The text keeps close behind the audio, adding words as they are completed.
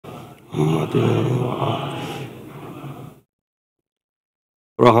محمد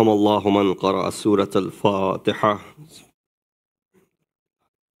رحم الله من قرأ سورة الفاتحة.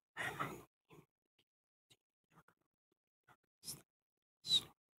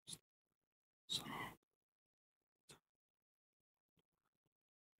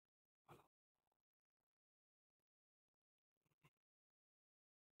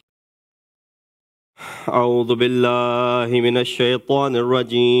 أعوذ بالله من الشيطان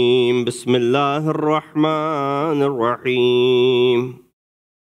الرجيم. بسم الله الرحمن الرحيم.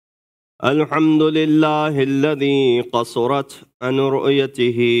 الحمد لله الذي قصرت عن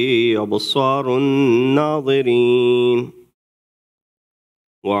رؤيته أبصار الناظرين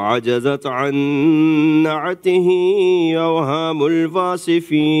وعجزت عن نعته أوهام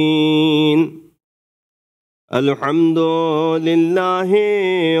الفاسفين. الحمد لله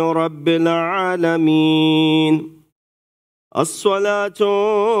رب العالمين. الصلاة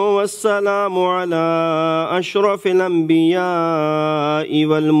والسلام على أشرف الأنبياء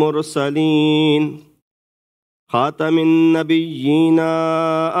والمرسلين خاتم النبيين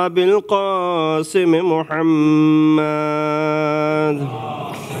أبي القاسم محمد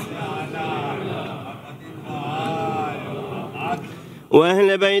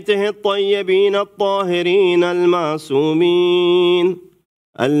وأهل بيته الطيبين الطاهرين المعصومين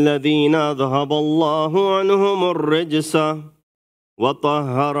الذين أذهب الله عنهم الرجس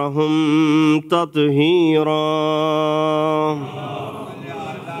وطهرهم تطهيرا.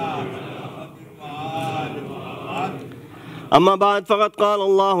 أما بعد، فقد قال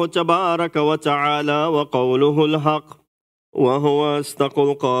الله تبارك وتعالى وقوله الحق وهو أصدق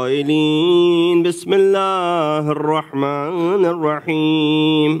القائلين. بسم الله الرحمن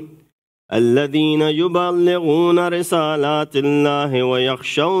الرحيم. الذين يبلغون رسالات الله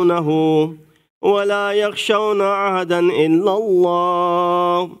ويخشونه ولا يخشون أحدا إلا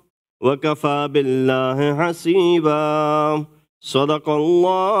الله وكفى بالله حسيبا. صدق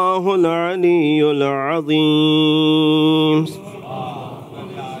الله العلي العظيم.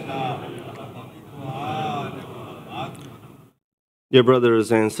 Dear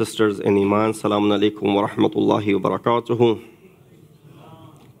brothers and sisters in Iman, Assalamu alaikum wa rahmatullahi wa barakatuhu.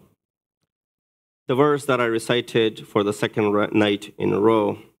 The verse that I recited for the second night in a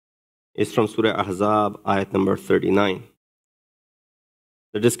row is from Surah Ahzab, ayat number 39.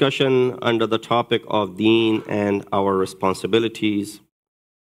 The discussion under the topic of Deen and our responsibilities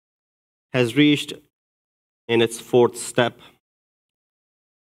has reached in its fourth step.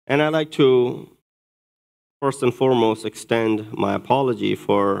 And I'd like to first and foremost extend my apology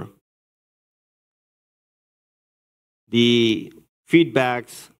for the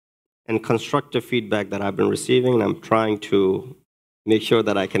feedbacks and constructive feedback that I've been receiving, and I'm trying to make sure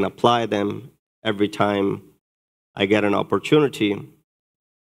that I can apply them every time I get an opportunity.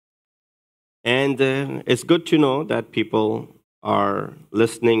 And it's good to know that people are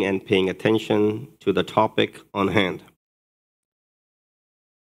listening and paying attention to the topic on hand.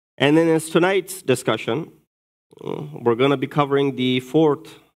 And in tonight's discussion, we're going to be covering the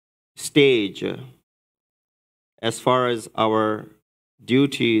fourth stage as far as our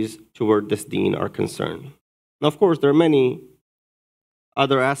duties toward this deen are concerned. Now, of course, there are many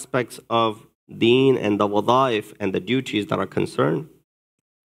other aspects of deen and the wadhaif and the duties that are concerned,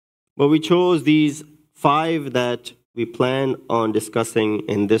 but we chose these 5 that we plan on discussing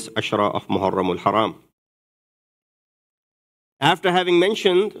in this Ashra of Muharram al-Haram. After having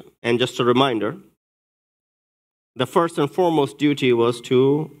mentioned, and just a reminder, the first and foremost duty was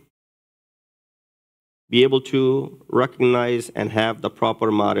to be able to recognize and have the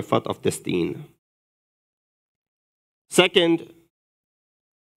proper ma'rifat of this deen. Second,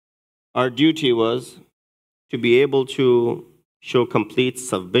 our duty was to be able to show complete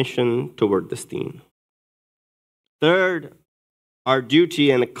submission toward this deen. Third, our duty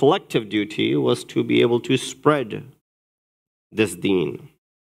and a collective duty was to be able to spread this deen.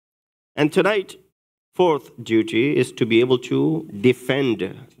 And tonight, fourth duty is to be able to defend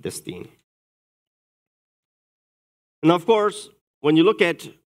this deen. And of course, when you look at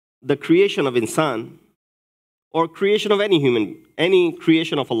the creation of insan, or creation of any human, any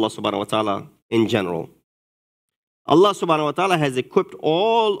creation of Allah subhanahu wa ta'ala in general, Allah subhanahu wa ta'ala has equipped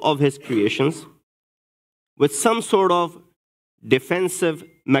all of His creations with some sort of defensive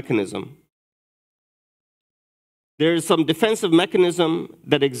mechanism. There is some defensive mechanism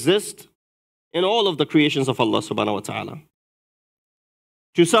that exists in all of the creations of Allah subhanahu wa ta'ala.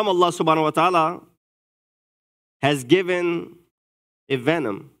 To some, Allah subhanahu wa ta'ala has given a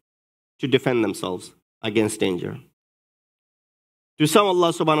venom to defend themselves against danger. To some,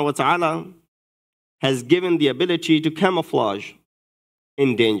 Allah subhanahu wa ta'ala has given the ability to camouflage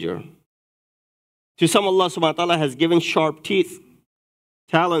in danger. To some, Allah subhanahu wa ta'ala has given sharp teeth,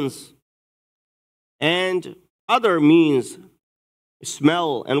 talons, and other means,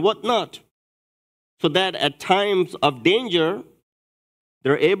 smell and whatnot, so that at times of danger,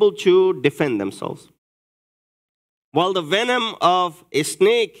 they're able to defend themselves. While the venom of a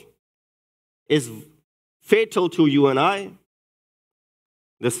snake is fatal to you and I,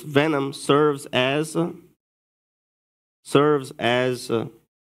 this venom serves as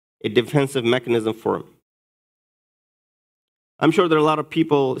a defensive mechanism for him. I'm sure there are a lot of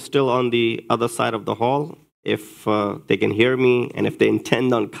people still on the other side of the hall. If they can hear me and if they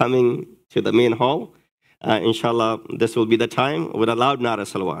intend on coming to the main hall, inshallah, this will be the time with a loud nara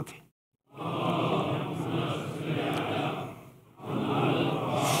salawat.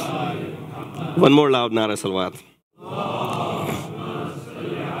 One more loud nara salawat.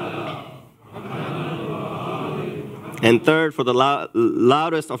 And third, for the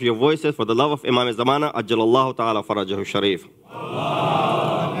loudest of your voices, for the love of Imam Zamana, Ajjalallahu ta'ala farajahu sharif.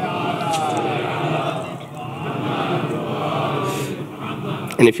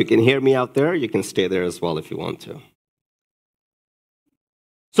 And if you can hear me out there, you can stay there as well if you want to.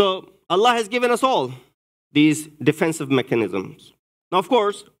 So Allah has given us all these defensive mechanisms. Now, of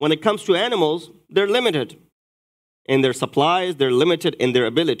course, when it comes to animals, they're limited in their supplies, they're limited in their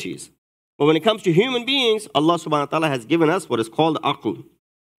abilities. But when it comes to human beings, Allah subhanahu wa ta'ala has given us what is called aql.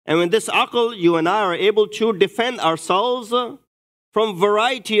 And with this aql, you and I are able to defend ourselves from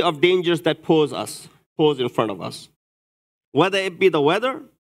variety of dangers that pose in front of us. Whether it be the weather,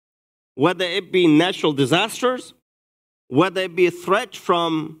 whether it be natural disasters, whether it be a threat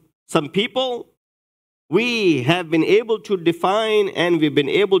from some people, we have been able to define and we've been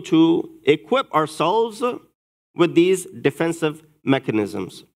able to equip ourselves with these defensive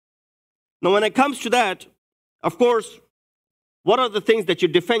mechanisms. Now, when it comes to that, of course, what are the things that you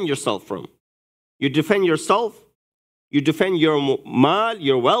defend yourself from? You defend yourself, you defend your mal,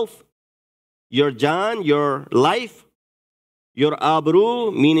 your wealth, your jan, your life, your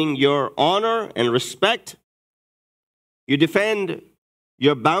abru, meaning your honor and respect. You defend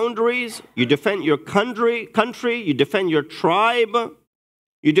your boundaries, you defend your country, you defend your tribe,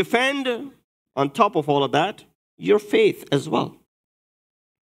 you defend, on top of all of that, your faith as well.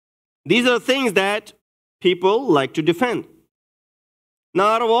 These are things that people like to defend. Now,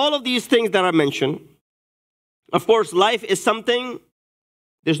 out of all of these things that I mentioned, of course, life is something,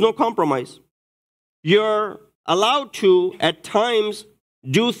 there's no compromise. You're allowed to, at times,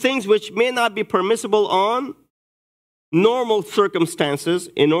 do things which may not be permissible on normal circumstances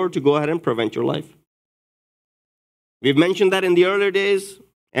in order to go ahead and prevent your life. We've mentioned that in the earlier days,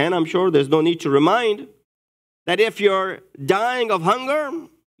 and I'm sure there's no need to remind that if you're dying of hunger,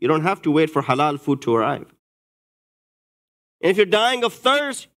 you don't have to wait for halal food to arrive. And if you're dying of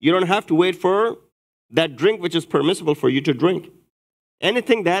thirst, you don't have to wait for that drink which is permissible for you to drink.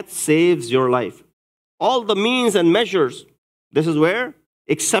 Anything that saves your life. All the means and measures, this is where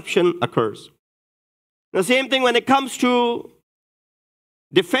exception occurs. The same thing when it comes to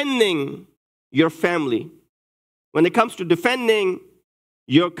defending your family. When it comes to defending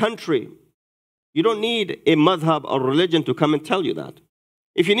your country, you don't need a madhab or religion to come and tell you that.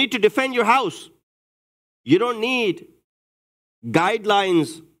 If you need to defend your house, you don't need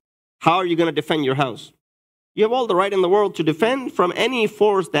guidelines. How are you going to defend your house? You have all the right in the world to defend from any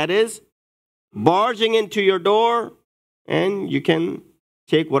force that is barging into your door, and you can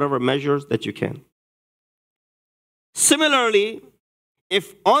take whatever measures that you can. Similarly,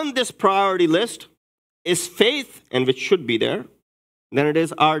 if on this priority list is faith, and which should be there, then it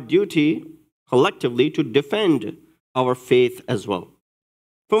is our duty collectively to defend our faith as well.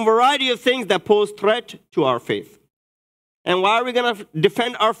 From a variety of things that pose threat to our faith. And why are we going to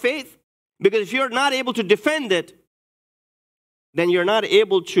defend our faith? Because if you're not able to defend it, then you're not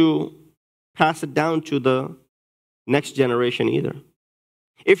able to pass it down to the next generation either.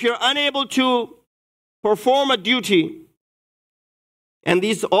 If you're unable to perform a duty, and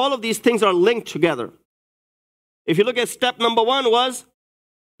all of these things are linked together. If you look at step number 1 was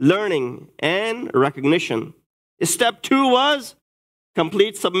learning and recognition. Step 2 was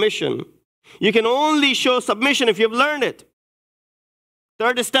complete submission. You can only show submission if you've learned it.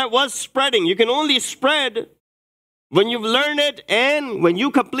 Third step was spreading. You can only spread when you've learned it and when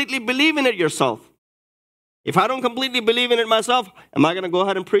you completely believe in it yourself. If I don't completely believe in it myself, am I going to go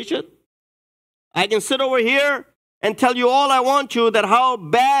ahead and preach it? I can sit over here and tell you all I want to that how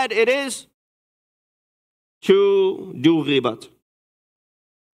bad it is to do ghibat.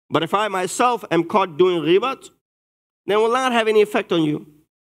 But if I myself am caught doing ghibat, then it will not have any effect on you.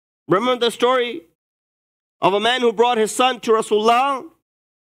 Remember the story of a man who brought his son to Rasulullah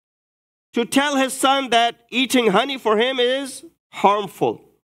to tell his son that eating honey for him is harmful.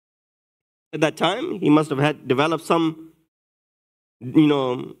 At that time, he must have had developed some,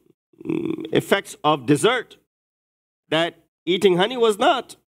 effects of dessert, that eating honey was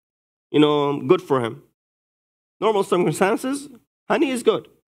not, good for him. Normal circumstances, honey is good.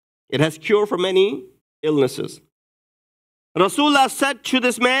 It has cure for many illnesses. Rasulullah said to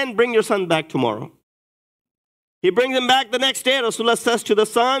this man, bring your son back tomorrow. He brings him back the next day. Rasulullah says to the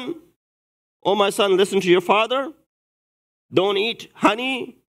son, oh my son, listen to your father. Don't eat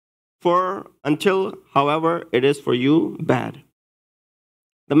honey until, however, it is for you bad.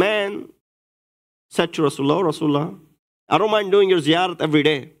 The man said to Rasulullah, I don't mind doing your ziyarat every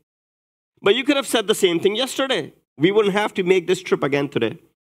day. But you could have said the same thing yesterday. We wouldn't have to make this trip again today.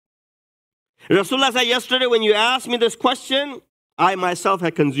 Rasulullah said, yesterday when you asked me this question, I myself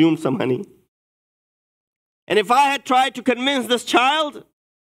had consumed some honey. And if I had tried to convince this child,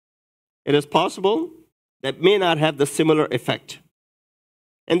 it is possible that may not have the similar effect.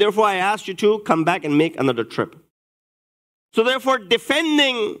 And therefore, I asked you to come back and make another trip. So therefore,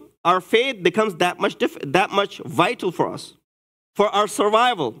 defending our faith becomes that much vital for us, for our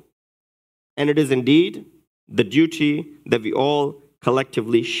survival. And it is indeed the duty that we all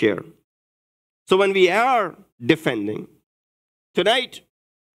collectively share. So when we are defending, tonight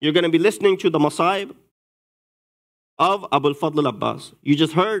you're going to be listening to the Masaib of Abul Fadl al-Abbas. You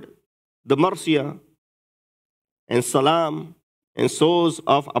just heard the Marsiya and Salam and Soz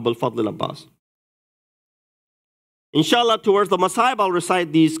of Abul Fadl al-Abbas. Inshallah, towards the Masaib, I'll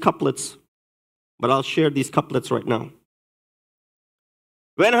recite these couplets, but I'll share these couplets right now.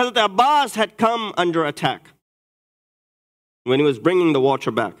 When Hazrat Abbas had come under attack, when he was bringing the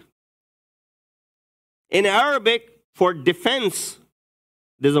water back, in Arabic, for defense,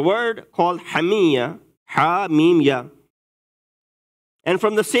 there's a word called hamiya, ha, mim, ya. And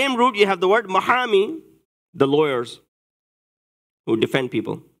from the same root, you have the word mahami, the lawyers who defend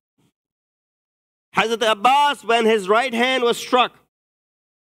people. Hazrat Abbas, when his right hand was struck,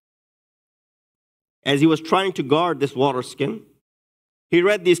 as he was trying to guard this water skin, he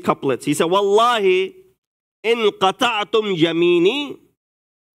read these couplets. He said, Wallahi, in qata'atum yamini,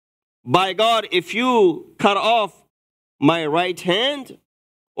 by God, if you cut off my right hand,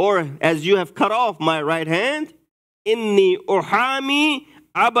 or as you have cut off my right hand, inni uhami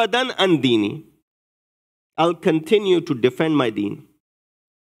abadan andini. I'll continue to defend my deen,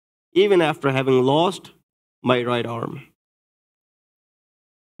 even after having lost my right arm.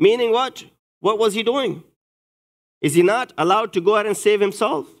 Meaning what? What was he doing? Is he not allowed to go ahead and save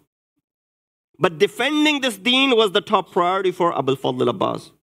himself? But defending this deen was the top priority for Abul Fadl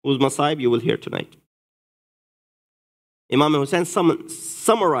al-Abbas, whose Masaib you will hear tonight. Imam Hussein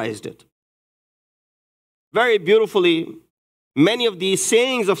summarized it very beautifully. Many of these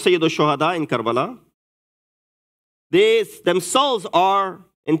sayings of Sayyid al-Shuhada in Karbala, they themselves are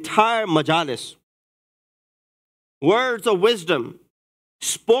entire majalis, words of wisdom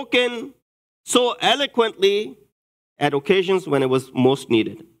spoken so eloquently at occasions when it was most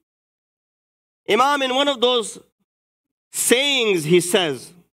needed. Imam, in one of those sayings, he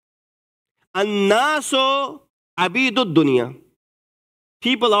says, An-nasu abidud dunya.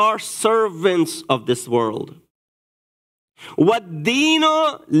 People are servants of this world.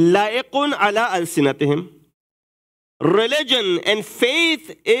 Wad-deenu la'iqun ala al-sinatihim. Religion and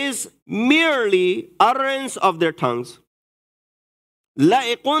faith is merely utterance of their tongues.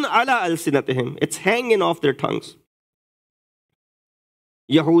 La'iqun ala al-sinatihim. It's hanging off their tongues.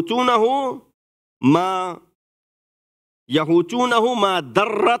 Yahutunahu ma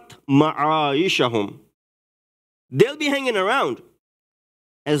darrat ma'aishahum. They'll be hanging around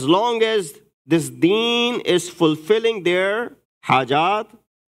as long as this deen is fulfilling their hajat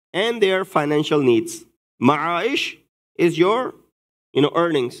and their financial needs. Ma'aish is your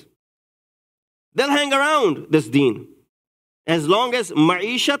earnings. They'll hang around this deen as long as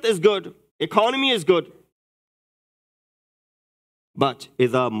ma'ishat is good, economy is good. But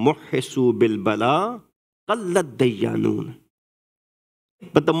إِذَا مُحِّسُوا بِالْبَلَىٰ قَلَّتْ دَيَّانُونَ.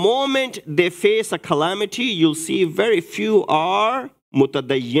 But the moment they face a calamity, you'll see very few are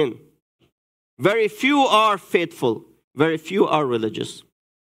mutadayyin. Very few are faithful. Very few are religious.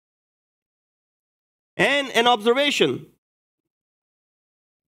 And an observation,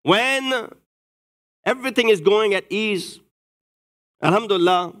 when everything is going at ease,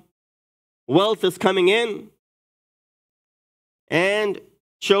 alhamdulillah, wealth is coming in, and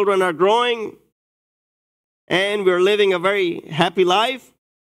children are growing, and we're living a very happy life,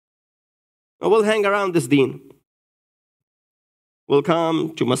 we'll hang around this deen. We'll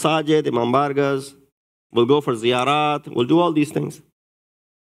come to masajid, imam bargas, we'll go for ziyarat, we'll do all these things.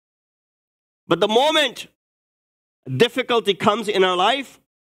 But the moment difficulty comes in our life,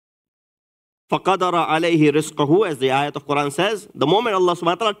 فَقَدَرَ عَلَيْهِ رِزْقَهُ, as the ayat of Quran says, the moment Allah subhanahu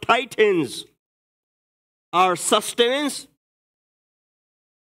wa ta'ala tightens our sustenance,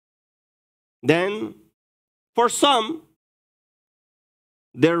 then for some,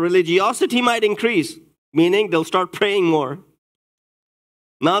 their religiosity might increase, meaning they'll start praying more.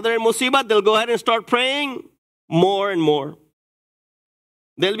 Now they're in musibah, they'll go ahead and start praying more and more.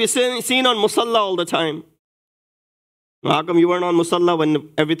 They'll be seen on musalla all the time. How come you weren't on musalla when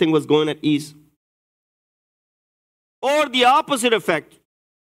everything was going at ease? Or the opposite effect,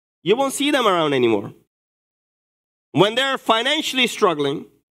 you won't see them around anymore. When they're financially struggling,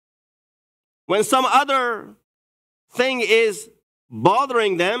 when some other thing is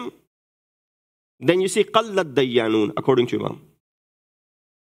bothering them, then you see قَلَّتْ دَيَّانُونَ, according to Imam.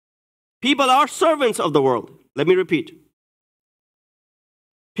 People are servants of the world. Let me repeat.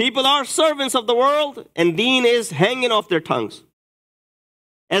 People are servants of the world, and deen is hanging off their tongues.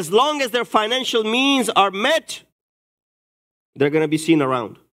 As long as their financial means are met, they're going to be seen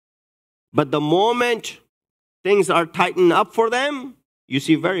around. But the moment things are tightened up for them, you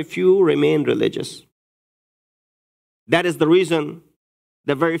see very few remain religious. That is the reason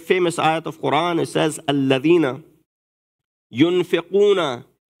the very famous ayat of Quran, it says, الَّذِينَ يُنْفِقُونَ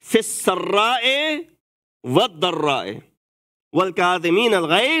فِي السَّرَّاءِ وَالضَّرَّاءِ وَالْكَاظِمِينَ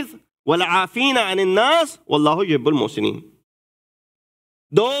الْغَيْظَ وَالْعَافِينَ عَنِ النَّاسِ وَاللَّهُ يُحِبُّ الْمُحْسِنِينَ.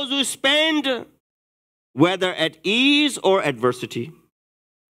 Those who spend, whether at ease or adversity.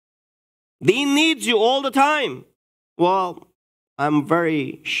 Deen needs you all the time. Well, I'm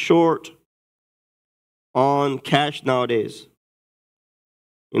very short on cash nowadays.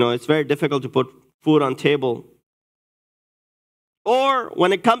 You know, it's very difficult to put food on table. Or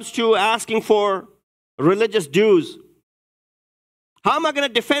when it comes to asking for religious dues, how am I going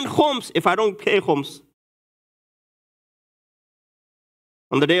to defend khums if I don't pay khums?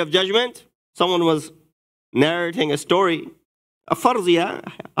 On the Day of Judgment, someone was narrating a story, a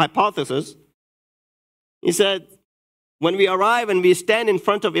farziyah hypothesis. He said, when we arrive and we stand in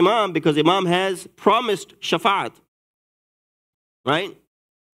front of Imam, because Imam has promised shafa'at, right?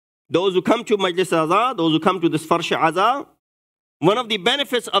 Those who come to Majlis Aza, those who come to this Farsh Aza, one of the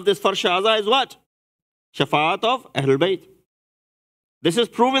benefits of this Farsh Aza is what? Shafa'at of Ahlul-bayt. This is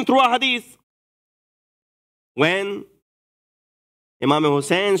proven through a hadith. When Imam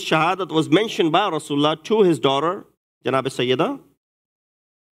Hussein's shahadat was mentioned by Rasulullah to his daughter, Janab Sayyida,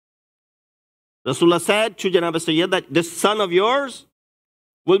 Rasulullah said to Janab Sayyid that this son of yours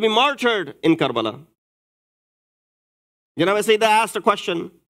will be martyred in Karbala. Janab Sayyida asked a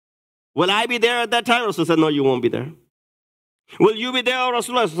question, will I be there at that time? Rasulullah said, no, you won't be there. Will you be there,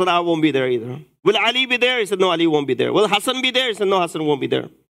 Rasulullah? Rasulullah said, I won't be there either. Will Ali be there? He said, no, Ali won't be there. Will Hassan be there? He said, no, Hassan won't be there.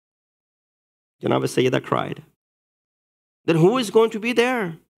 Janab Sayyida cried. Then who is going to be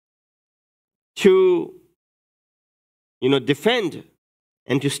there to, defend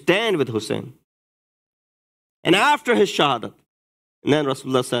and to stand with Hussein? And after his shahadat, and then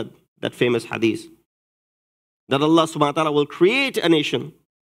Rasulullah said that famous hadith, that Allah subhanahu wa ta'ala will create a nation.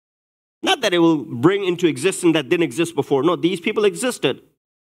 Not that it will bring into existence that didn't exist before. No, these people existed.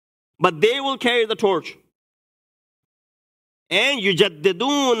 But they will carry the torch. And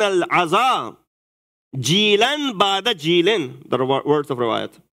yujaddidun al-aza jilan ba'da jilin, the words of riwayat.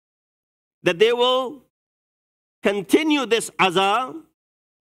 That they will continue this aza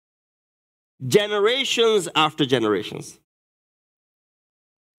generations after generations.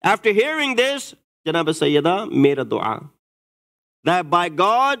 After hearing this, Janab Sayyida made a dua that by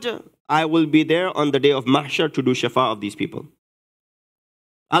God, I will be there on the day of Mahshar to do shafa of these people.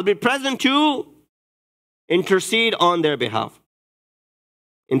 I'll be present to intercede on their behalf.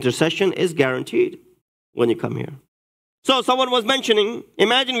 Intercession is guaranteed when you come here. So someone was mentioning,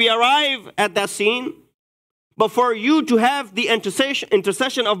 imagine we arrive at that scene, but for you to have the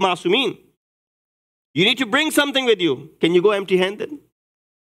intercession of Masumin, you need to bring something with you. Can you go empty-handed?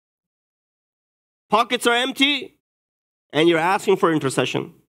 Pockets are empty, and you're asking for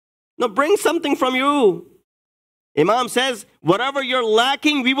intercession. No, bring something from you. Imam says, whatever you're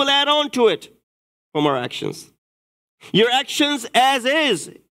lacking, we will add on to it from our actions. Your actions as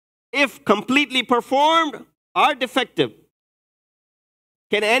is, if completely performed, are defective.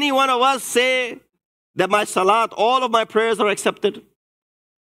 Can any one of us say that my salat, all of my prayers are accepted?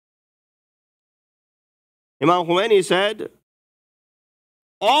 Imam Khomeini said,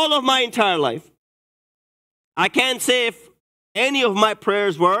 all of my entire life, I can't say if any of my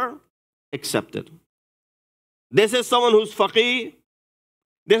prayers were accepted. This is someone who's faqih.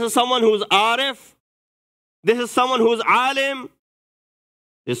 This is someone who's arif. This is someone who's alim.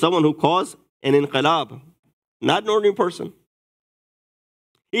 This is someone who calls an inqilab, not an ordinary person.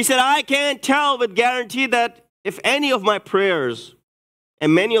 He said, I can't tell with guarantee that if any of my prayers,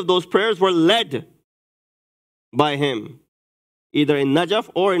 and many of those prayers were led by him, either in Najaf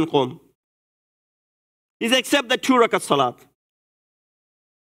or in Qum. He said, except the 2 rakat salat.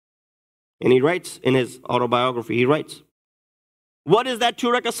 And he writes in his autobiography, he writes, what is that 2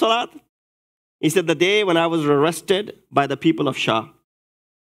 rakat salat? He said, the day when I was arrested by the people of Shah.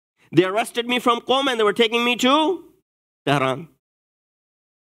 They arrested me from Qom and they were taking me to Tehran.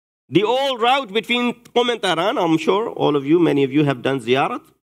 The old route between Qom and Tehran, I'm sure all of you, many of you have done ziyarat.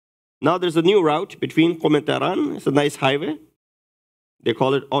 Now there's a new route between Qom and Tehran. It's a nice highway. They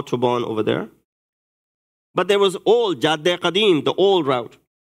call it Autobahn over there. But there was old Jadde Qadim, the old route.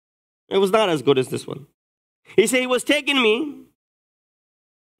 It was not as good as this one. He said he was taking me,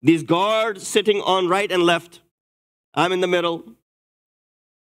 these guards sitting on right and left. I'm in the middle.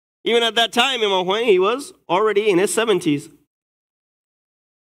 Even at that time, Imam Husseini, he was already in his 70s.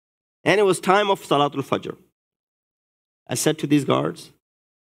 And it was time of Salatul Fajr. I said to these guards,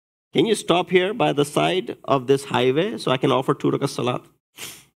 can you stop here by the side of this highway so I can offer 2 rakat salat?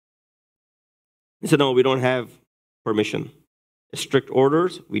 He said, no, we don't have permission. Strict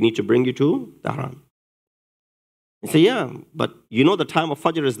orders, we need to bring you to Tehran. He said, yeah, but you know the time of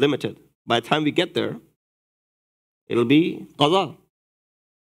Fajr is limited. By the time we get there, it'll be qaza.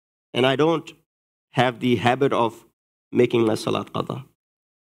 And I don't have the habit of making my salat qaza.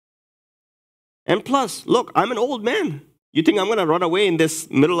 And plus, look, I'm an old man. You think I'm going to run away in this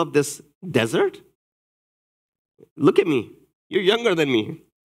middle of this desert? Look at me. You're younger than me.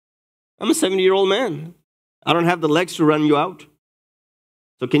 I'm a 70-year-old man. I don't have the legs to run you out.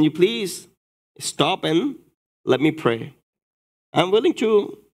 So can you please stop and let me pray? I'm willing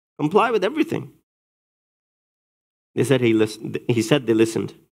to comply with everything. They said he said they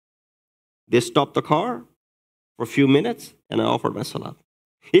listened. They stopped the car for a few minutes and I offered my salat.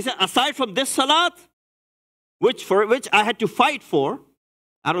 He said, aside from this salat, for which I had to fight for,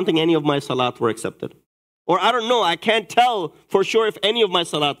 I don't think any of my salat were accepted. Or I don't know, I can't tell for sure if any of my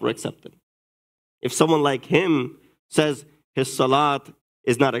salat were accepted. If someone like him says his salat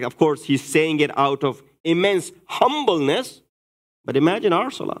is not, of course, he's saying it out of immense humbleness, but imagine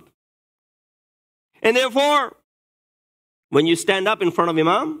our salat. And therefore, when you stand up in front of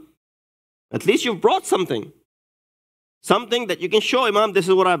Imam, at least you've brought something. Something that you can show Imam, this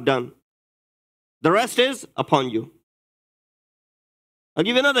is what I've done. The rest is upon you. I'll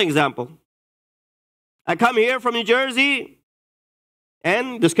give you another example. I come here from New Jersey,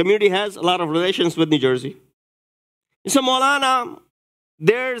 and this community has a lot of relations with New Jersey. So Maulana,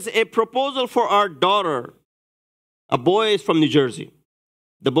 there's a proposal for our daughter. A boy is from New Jersey.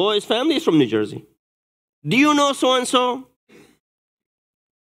 The boy's family is from New Jersey. Do you know so-and-so?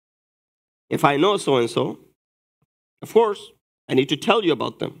 If I know so-and-so, of course, I need to tell you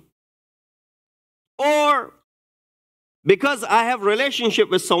about them. Or because I have a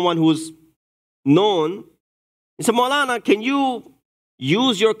relationship with someone who's known, he said, Maulana, can you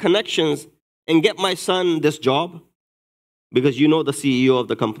use your connections and get my son this job? Because you know the CEO of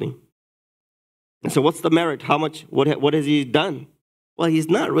the company. And so what's the merit? How much, what has he done? Well, he's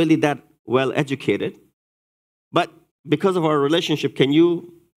not really that well educated. But because of our relationship, can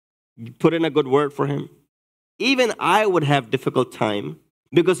you put in a good word for him? Even I would have difficult time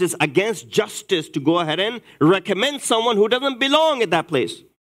because it's against justice to go ahead and recommend someone who doesn't belong at that place.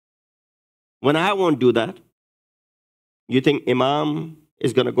 When I won't do that, you think Imam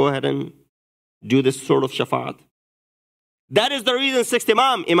is going to go ahead and do this sort of shafa'at? That is the reason 6th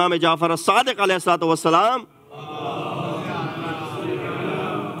Imam, Imam Ja'far as-Sadiq alayhi salatu wasalam,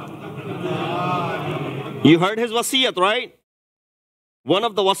 you heard his wasiyat, right? One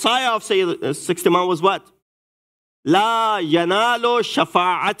of the wasaya of 6th Imam was what? La yanalu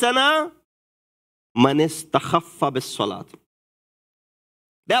shafa'atana man istakhaffa bis-salat.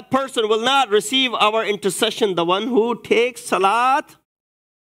 That person will not receive our intercession, the one who takes salat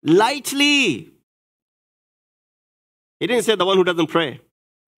lightly. He didn't say the one who doesn't pray.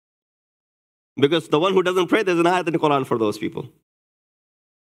 Because the one who doesn't pray, there's an ayat in the Quran for those people.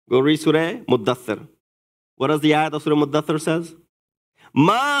 Go read Surah Muddathir. What does the ayat of Surah Muddathir says?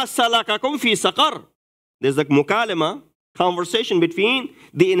 Ma salakakum fi saqar. There's a mukalima, conversation between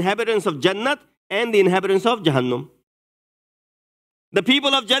the inhabitants of Jannat and the inhabitants of Jahannam. The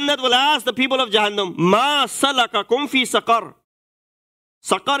people of Jannat will ask the people of Jahannam, Ma salakakum fi saqar.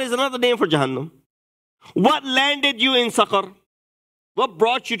 Saqar is another name for Jahannam. What landed you in Saqar? What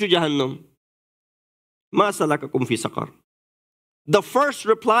brought you to Jahannam? Ma salakakum fi saqar. The first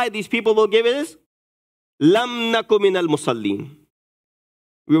reply these people will give is, Lam naku minal musallin.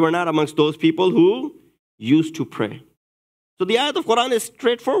 We were not amongst those people who used to pray. So the ayat of Quran is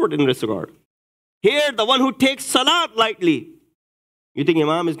straightforward in this regard. Here, the one who takes salat lightly, you think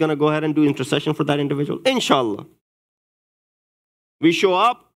Imam is going to go ahead and do intercession for that individual? Inshallah. We show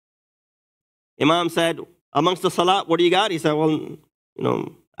up. Imam said, amongst the salat, what do you got? He said, well,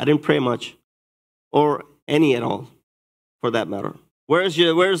 I didn't pray much. Or any at all, for that matter. Where's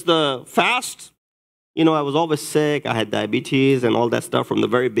the fast? I was always sick. I had diabetes and all that stuff from the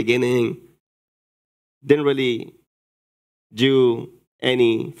very beginning. Didn't really do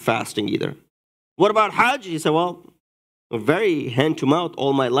any fasting either. What about Hajj? He said, well, very hand to mouth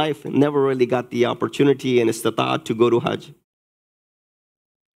all my life. Never really got the opportunity and istata'at to go to Hajj.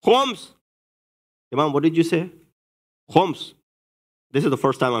 Khums. Imam, what did you say? Khums. This is the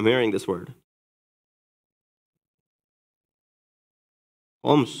first time I'm hearing this word.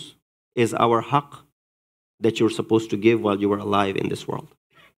 Khums is our haqq that you're supposed to give while you were alive in this world.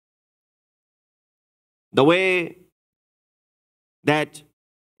 The way that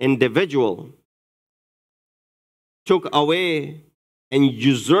individual took away and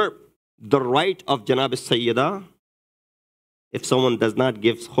usurped the right of Janab al-Sayyidah, if someone does not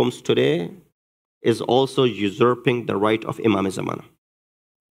give khums today, is also usurping the right of Imam Zamana.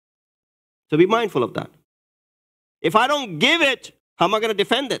 So be mindful of that. If I don't give it, how am I going to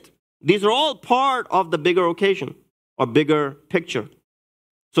defend it? These are all part of the bigger occasion or bigger picture.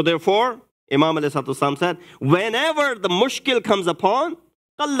 So therefore, Imam ﷺ said, whenever the mushkil comes upon,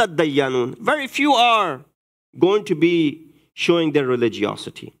 قَلَّتْ دَيَّانُونَ, very few are going to be showing their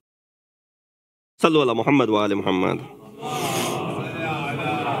religiosity. Sallu ala Muhammad wa ali Muhammad.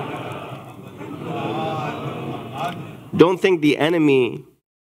 Don't think the enemy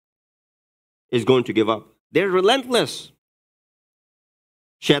is going to give up. They're relentless.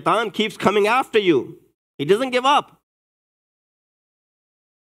 Shaitan keeps coming after you. He doesn't give up.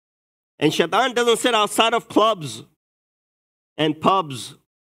 And Shaitan doesn't sit outside of clubs and pubs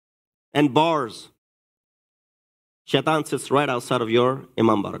and bars. Shaitan sits right outside of your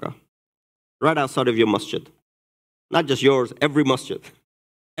Imam Baraka, right outside of your masjid. Not just yours, every masjid,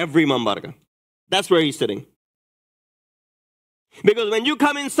 every Imam Baraka. That's where he's sitting. Because when you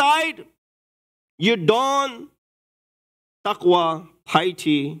come inside, you don taqwa,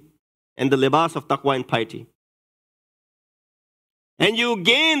 piety, and the libas of taqwa and piety. And you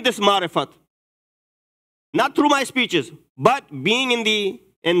gain this marifat, not through my speeches, but being in the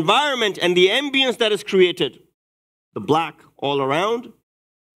environment and the ambience that is created. The black all around,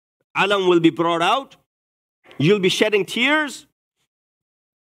 alam will be brought out, you'll be shedding tears,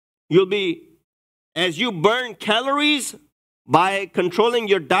 you'll be, as you burn calories by controlling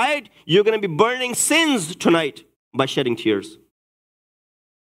your diet, you're going to be burning sins tonight by shedding tears.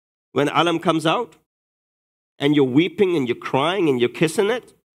 When alam comes out, and you're weeping and you're crying and you're kissing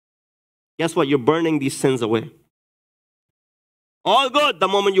it, guess what? You're burning these sins away. All good the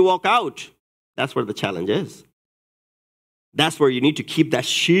moment you walk out. That's where the challenge is. That's where you need to keep that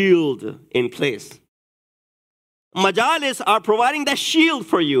shield in place. Majalis are providing that shield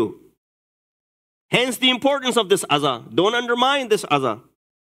for you. Hence the importance of this azah. Don't undermine this azah.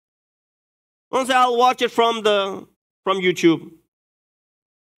 Don't say, I'll watch it from YouTube.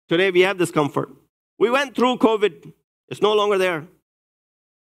 Today we have this comfort. We went through COVID. It's no longer there.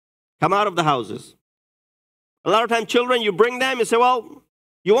 Come out of the houses. A lot of times children, you bring them, you say, well,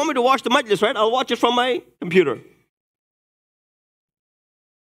 you want me to watch the majlis, right? I'll watch it from my computer.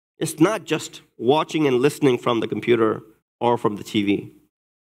 It's not just watching and listening from the computer or from the TV.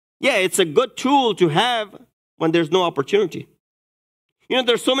 Yeah, it's a good tool to have when there's no opportunity.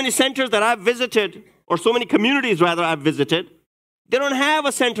 There's so many centers that I've visited, or so many communities rather I've visited. They don't have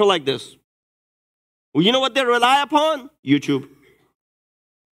a center like this. Well, you know what they rely upon? YouTube.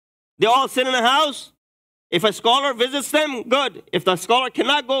 They all sit in a house. If a scholar visits them, good. If the scholar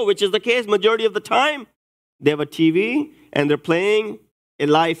cannot go, which is the case majority of the time, they have a TV and they're playing a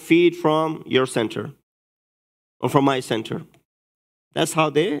live feed from your center or from my center. That's how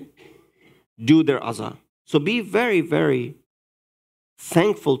they do their azah. So be very, very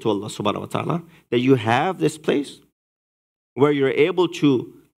thankful to Allah subhanahu wa ta'ala that you have this place where you're able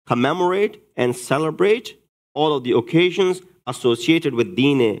to commemorate and celebrate all of the occasions associated with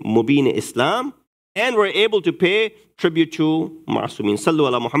Deen Mubin Islam, and we're able to pay tribute to Ma'asumin. Sallu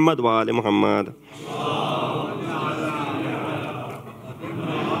ala Muhammad wa ali Muhammad.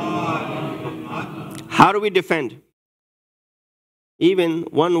 How do we defend? Even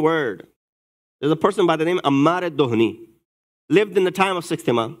one word. There's a person by the name Ammar al-Duhni, lived in the time of 6th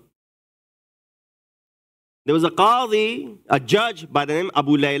Imam. There was a qadi, a judge by the name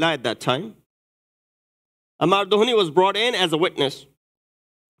Abu Layla at that time. Ammar al-Duhni was brought in as a witness.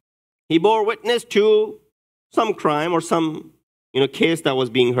 He bore witness to some crime or some case that was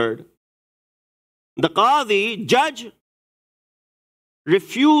being heard. The Qadi, judge,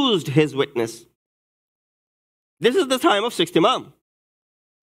 refused his witness. This is the time of sixth Imam.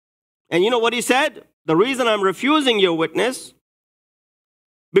 And you know what he said? The reason I'm refusing your witness,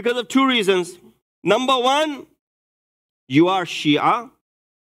 because of two reasons. Number one, you are Shia.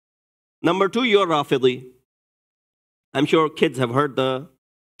 Number two, you're Rafidi. I'm sure kids have heard the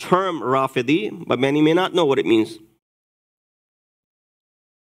term Rafidi, but many may not know what it means.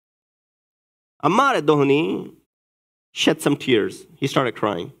 Ammar ad-Duhni shed some tears. He started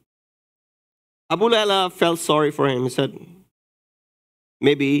crying. Abu Layla felt sorry for him. He said,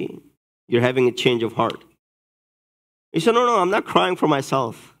 maybe you're having a change of heart. He said, no, I'm not crying for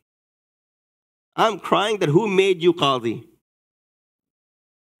myself. I'm crying that who made you Qadi?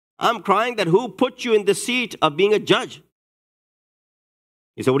 I'm crying that who put you in the seat of being a judge?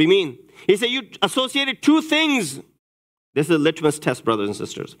 He said, what do you mean? He said, you associated two things. This is a litmus test, brothers and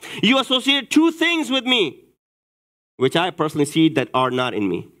sisters. You associated two things with me, which I personally see that are not in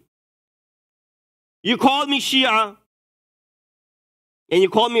me. You called me Shia, and you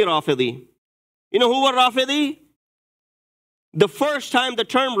called me Rafidi. You know who were Rafidi? The first time the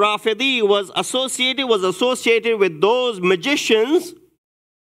term Rafidi was associated with those magicians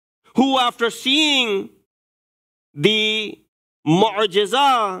who, after seeing the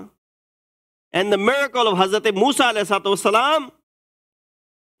mu'jizah and the miracle of Hazrat Musa alayhi salam,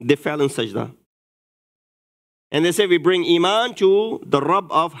 they fell in sajda. And they say, we bring iman to the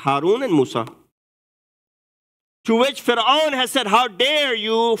Rabb of Harun and Musa. To which Fir'aun has said, how dare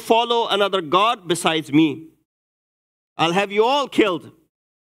you follow another God besides me? I'll have you all killed.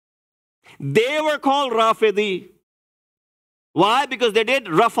 They were called Rafidi. Why? Because they did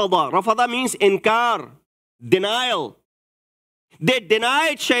Rafada. Rafada means inkar, denial. They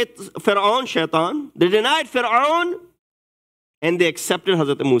denied Fir'aun, Shaitan. They denied Fir'aun, and they accepted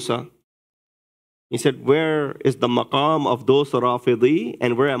Hazrat Musa. He said, where is the maqam of those Rafidi,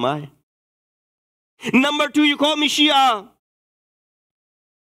 and where am I? Number two, you call me Shia.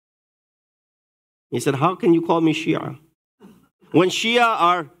 He said, how can you call me Shia? When Shia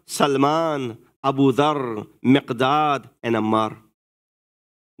are Salman, Abu Dhar, Miqdad, and Ammar.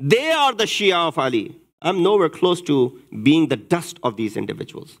 They are the Shia of Ali. I'm nowhere close to being the dust of these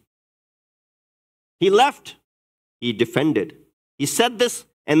individuals. He left. He defended. He said this,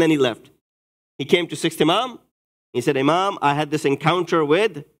 and then he left. He came to sixth Imam. He said, Imam, I had this encounter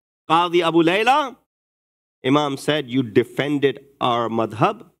with Qadi Abu Layla. Imam said, you defended our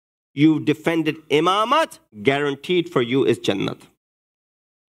madhab. You defended imamat. Guaranteed for you is Jannat.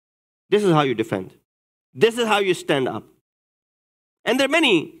 This is how you defend. This is how you stand up. And there are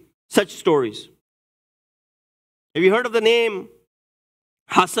many such stories. Have you heard of the name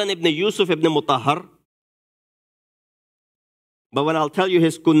Hassan ibn Yusuf ibn Mutahhar? But when I'll tell you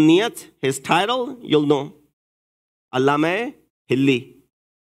his kunniyat, his title, you'll know. Allama Hilli.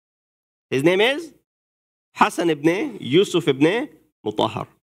 His name is Hassan ibn Yusuf ibn Mutahhar.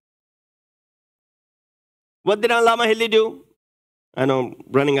 What did Allama Hilli do? I know I'm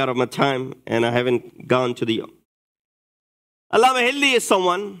running out of my time and I haven't gone to the... Allama Hilli is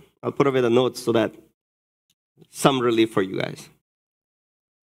someone, I'll put away the notes so that some relief for you guys.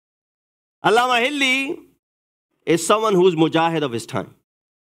 Allama Hilli is someone who's mujahid of his time.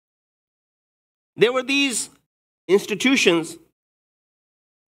 There were these institutions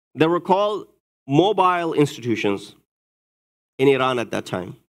that were called mobile institutions in Iran at that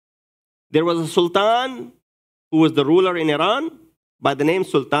time. There was a sultan who was the ruler in Iran by the name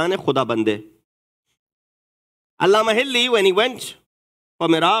Sultan Khudabande. Allama Hilli, when he went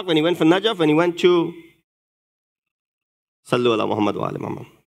from Iraq, when he went from Najaf, when he went to Sallu ala Muhammad wa ala Muhammad.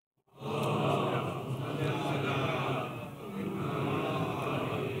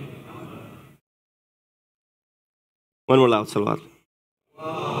 One more loud salawat.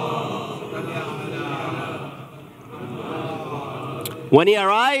 When he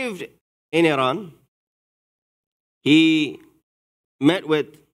arrived in Iran, he met with,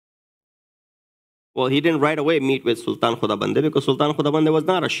 well, he didn't right away meet with Sultan Khudabande because Sultan Khudabande was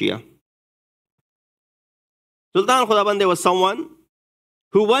not a Shia. Sultan Khudabande was someone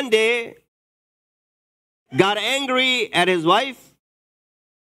who one day got angry at his wife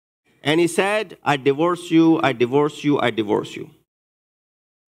and he said, I divorce you, I divorce you, I divorce you.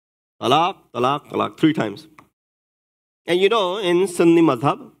 Talaq, talaq, talaq, 3 times. And you know, in Sunni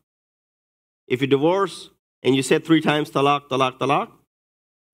madhab, if you divorce and you say 3 times talaq, talaq, talaq,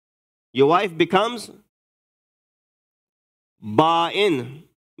 your wife becomes ba'in,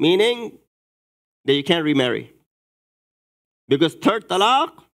 meaning that you can't remarry. Because third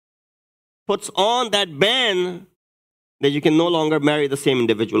talaq puts on that ban that you can no longer marry the same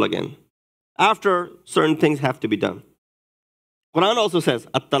individual again. After certain things have to be done. Quran also says,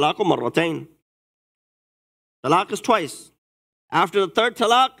 At-talaqu marratain. Talaq is twice. After the third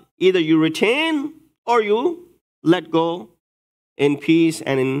talaq, either you retain or you let go in peace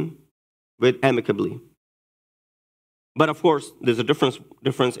and with amicably. But of course, there's a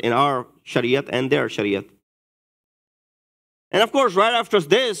difference in our Shariat and their Shariat. And of course, right after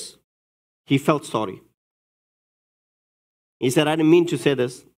this, he felt sorry. He said, I didn't mean to say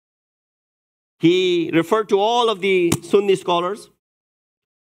this. He referred to all of the Sunni scholars,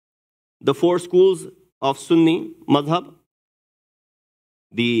 the four schools of Sunni madhab,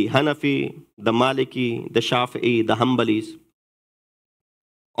 the Hanafi, the Maliki, the Shafi'i, the Hanbalis.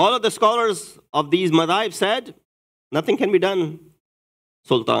 All of the scholars of these madhab said, nothing can be done,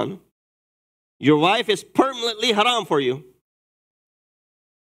 Sultan. Your wife is permanently haram for you.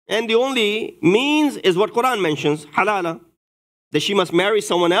 And the only means is what Quran mentions, halala, that she must marry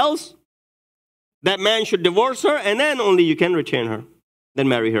someone else. That man should divorce her, and then only you can retain her, then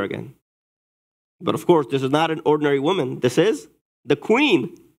marry her again. But of course, this is not an ordinary woman. This is the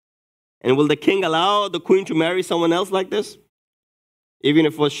queen. And will the king allow the queen to marry someone else like this? Even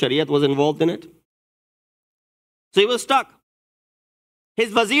if Shariat was involved in it? So he was stuck.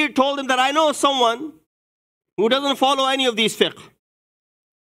 His vizier told him that I know someone who doesn't follow any of these fiqh.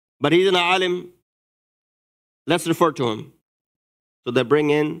 But he's an alim. Let's refer to him. So they bring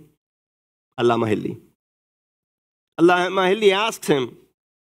in Allama Hilli. Allama Hilli asks him,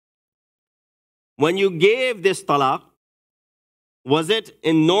 when you gave this talaq, was it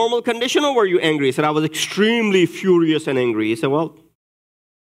in normal condition or were you angry? He said, I was extremely furious and angry. He said, well,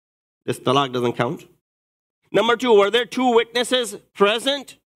 this talaq doesn't count. Number two, were there two witnesses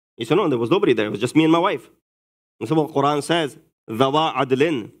present? He said, no, there was nobody there. It was just me and my wife. And so, well, Quran says, Dhawa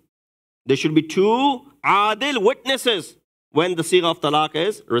adlin. There should be two adil witnesses when the sigha of talaq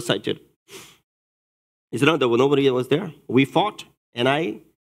is recited. He said, no, there was nobody that was there. We fought, and I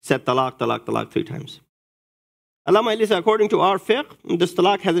said talaq, talaq, talaq 3 times. Allama Hilli said, according to our fiqh, this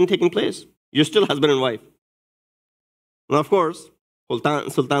talaq hasn't taken place. You're still husband and wife. Well, of course,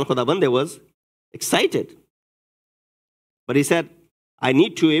 Sultan Khudabande was excited. But he said, I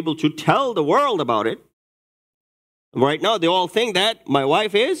need to be able to tell the world about it. Right now, they all think that my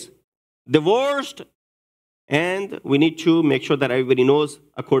wife is divorced, and we need to make sure that everybody knows,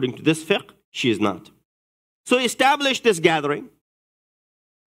 according to this fiqh, she is not. So he established this gathering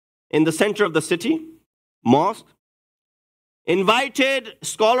in the center of the city, mosque, invited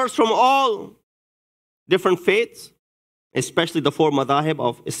scholars from all different faiths, especially the 4 madhahib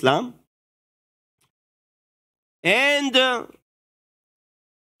of Islam. And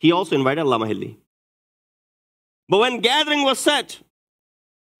he also invited Allama Hilli. But when gathering was set,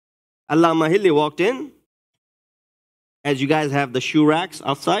 Allama Hilli walked in. As you guys have the shoe racks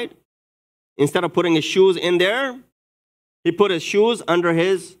outside, instead of putting his shoes in there, he put his shoes under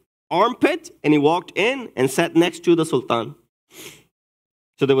his armpit and he walked in and sat next to the Sultan.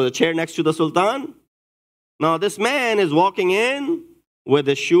 So there was a chair next to the Sultan. Now this man is walking in with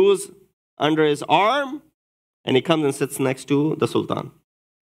his shoes under his arm and he comes and sits next to the Sultan.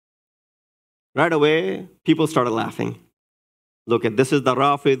 Right away, people started laughing. Look at this is the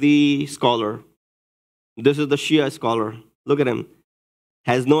Rafidi scholar. This is the Shia scholar. Look at him.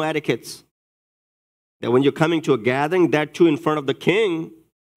 Has no etiquettes. That when you're coming to a gathering, that too in front of the king,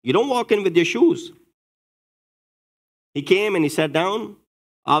 you don't walk in with your shoes. He came and he sat down.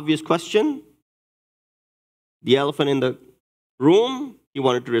 Obvious question. The elephant in the room, he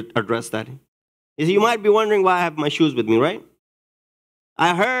wanted to address that. He said, you might be wondering why I have my shoes with me, right?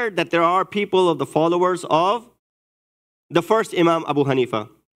 I heard that there are people of the followers of the first Imam Abu Hanifa.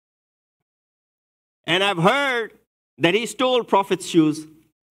 And I've heard that he stole Prophet's shoes.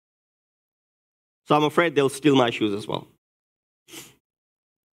 So I'm afraid they'll steal my shoes as well.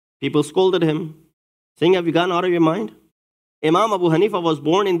 People scolded him, saying, have you gone out of your mind? Imam Abu Hanifa was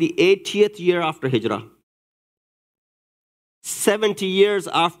born in the 80th year after Hijrah. 70 years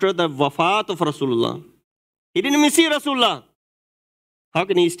after the wafat of Rasulullah. He didn't even see Rasulullah. How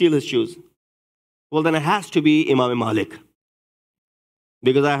can he steal his shoes? Well, then it has to be Imam Malik.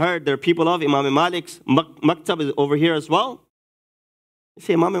 Because I heard there are people of Imam Malik's maktab is over here as well. They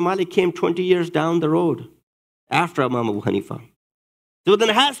say Imam Malik came 20 years down the road after Imam Abu Hanifa. So then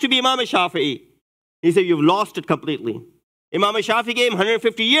it has to be Imam Shafi'i. He said, you've lost it completely. Imam Shafi'i came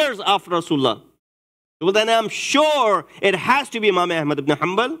 150 years after Rasulullah. Well, then I'm sure it has to be Imam Ahmad ibn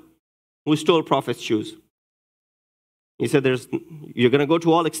Hanbal who stole Prophet's shoes. He said, you're going to go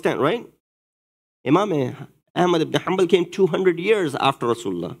to all extent, right? Imam Ahmad ibn Hanbal came 200 years after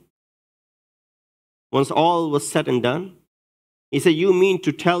Rasulullah. once all was said and done, he said, you mean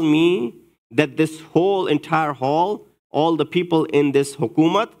to tell me that this whole entire hall, all the people in this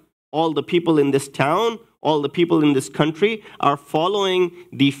hukumat, all the people in this town, all the people in this country are following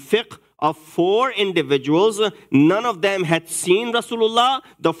the fiqh of 4 individuals. None of them had seen Rasulullah.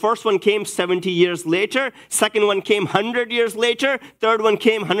 The first one came 70 years later. Second one came 100 years later. Third one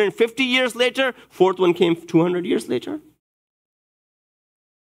came 150 years later. Fourth one came 200 years later.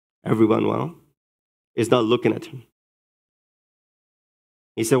 Everyone, well, is now looking at him.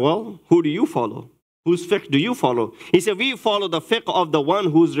 He said, well, who do you follow? Whose fiqh do you follow? He said, we follow the fiqh of the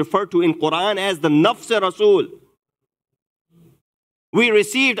one who's referred to in Quran as the Nafs Rasul. We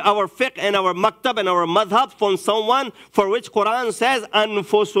received our fiqh and our maktab and our madhab from someone for which Quran says,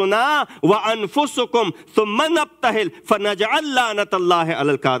 أنفسنا وأنفسكم ثم نبتهل فنجعل لعنة الله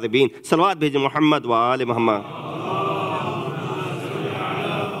على الكاذبين. صلوات بھیجیں محمد وآل محمد.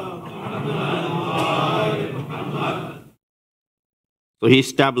 So he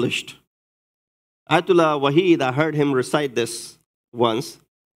established. Ayatollah Wahid, I heard him recite this once,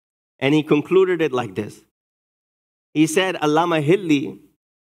 and he concluded it like this. He said, Allama Hilli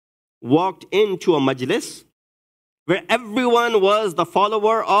walked into a majlis where everyone was the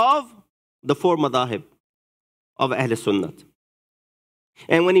follower of the 4 madahib of Ahl Sunnat.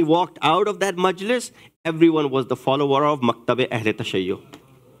 And when he walked out of that majlis, everyone was the follower of Maktab Ahl Tashayyu.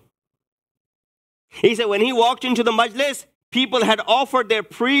 He said, when he walked into the majlis, people had offered their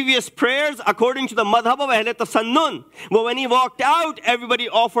previous prayers according to the madhab of Ahl Tasannun. But when he walked out, everybody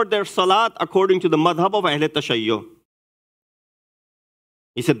offered their salat according to the madhab of Ahl Tashayyu.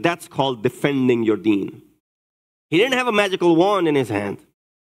 He said, that's called defending your deen. He didn't have a magical wand in his hand,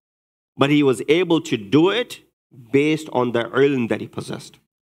 but he was able to do it based on the ilm that he possessed.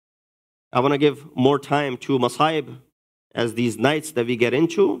 I want to give more time to Masaib, as these nights that we get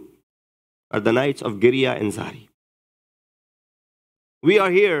into are the nights of Girya and Zari. We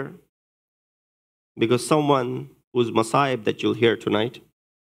are here because someone whose Masaib that you'll hear tonight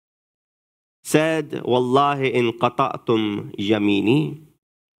said, Wallahi in qata'tum yamini,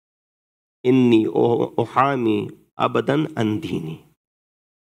 inni uhami abadan andini.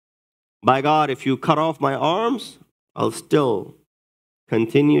 By God, if you cut off my arms, I'll still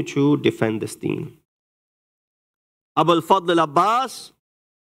continue to defend this deen. Abul Fadl al-Abbas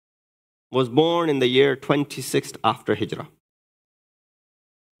was born in the year 26th after Hijrah.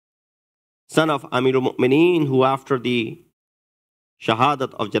 Son of Amirul Mu'mineen, who after the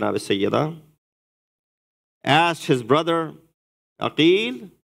shahadat of Janab Sayyidah, asked his brother Aqil,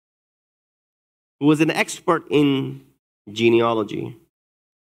 who was an expert in genealogy,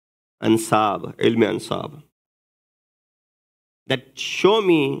 ansab, ilmi ansab, that show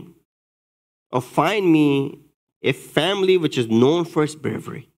me or find me a family which is known for its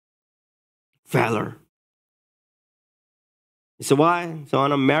bravery, valor. He said, why? So I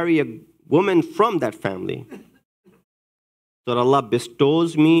want to marry a woman from that family, so that Allah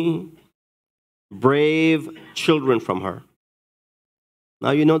bestows me brave children from her.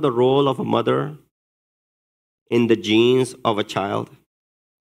 Now you know the role of a mother in the genes of a child.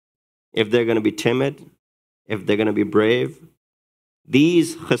 If they're going to be timid, if they're going to be brave,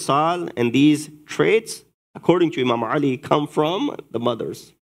 these khisal and these traits, according to Imam Ali, come from the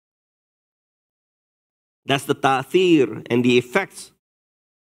mothers. That's the ta'thir and the effects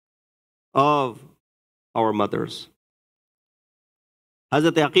of our mothers.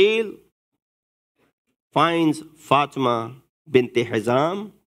 Hazrat Aqil finds Fatima bint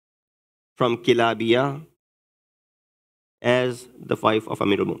Hizam from Kilabiyah as the wife of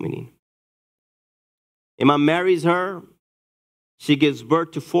Amirul Mu'mineen. Imam marries her. She gives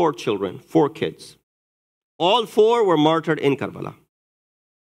birth to 4 children, 4 kids. All 4 were martyred in Karbala.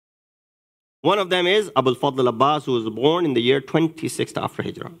 One of them is Abul Fadl al-Abbas, who was born in the year 26th after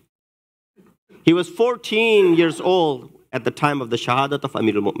Hijrah. He was 14 years old at the time of the shahadat of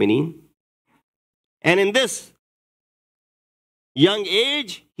Amirul Mu'mineen. And in this young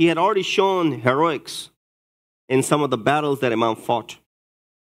age, he had already shown heroics in some of the battles that Imam fought,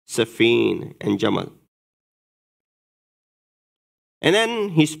 Siffin and Jamal. And then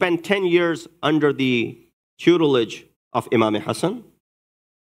he spent 10 years under the tutelage of Imam Hassan.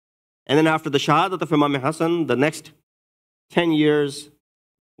 And then after the shahadat of Imam Hassan, the next 10 years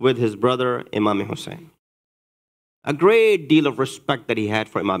with his brother Imam Hussein. A great deal of respect that he had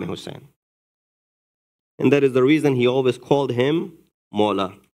for Imam Hussein. And that is the reason he always called him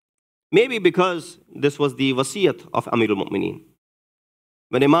Mawla. Maybe because this was the wasiyat of Amirul Mu'mineen.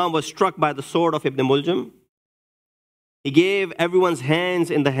 When Imam was struck by the sword of Ibn Muljam, he gave everyone's hands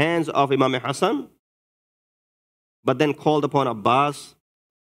in the hands of Imam Hassan, but then called upon Abbas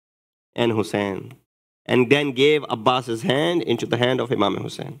and Hussein and then gave Abbas's hand into the hand of Imam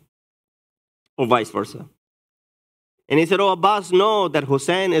Hussein, or vice versa. And he said, "Oh Abbas, know that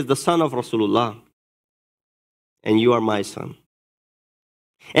Hussein is the son of Rasulullah, and you are my son.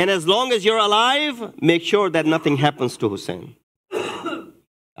 And as long as you're alive, make sure that nothing happens to Hussein."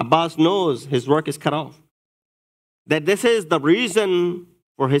 Abbas knows his work is cut off. That this is the reason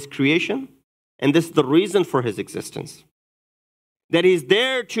for his creation, and this is the reason for his existence. That he's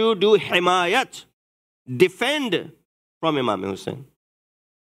there to do himayat, defend from Imam Hussein.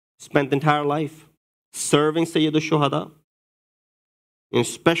 Spent the entire life serving Sayyid al-Shuhada,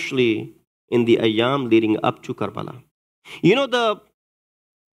 especially in the ayyam leading up to Karbala. You know the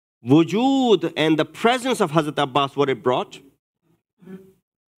wujud and the presence of Hazrat Abbas, what it brought?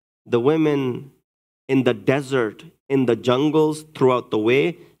 The women in the desert, in the jungles throughout the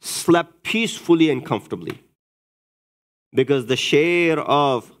way, slept peacefully and comfortably. Because the share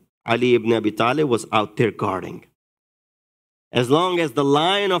of Ali ibn Abi Talib was out there guarding. As long as the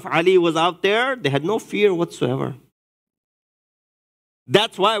lion of Ali was out there, they had no fear whatsoever.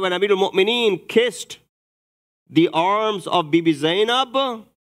 That's why when Amir al-Mu'mineen kissed the arms of Bibi Zainab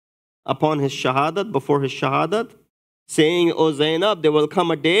upon his shahadat, before his shahadat, saying, "O Zainab, there will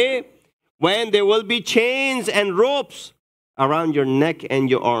come a day when there will be chains and ropes around your neck and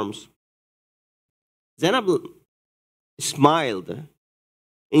your arms." Zainab smiled and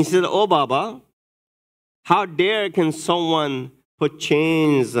he said, "Oh Baba, how dare can someone put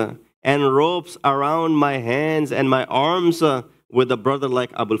chains and ropes around my hands and my arms with a brother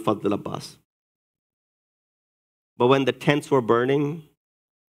like Abul Fadl Abbas?" But when the tents were burning,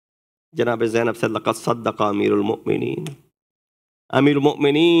 Janab Zainab said, "Laqad saddaqa Amirul Mu'mineen." Amirul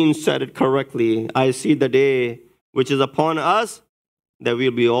Mu'mineen said it correctly. "I see the day which is upon us that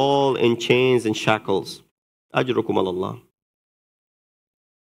we'll be all in chains and shackles. Ajrukum Allah."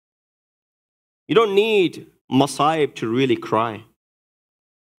 You don't need masaib to really cry.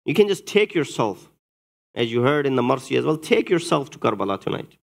 You can just take yourself, as you heard in the Marsi as well, take yourself to Karbala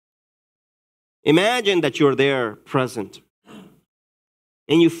tonight. Imagine that you're there present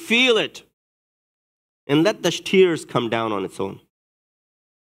and you feel it, and let the tears come down on its own.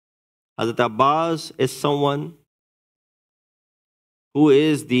 Hazrat Abbas is someone who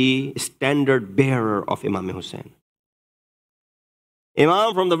is the standard bearer of Imam Hussein.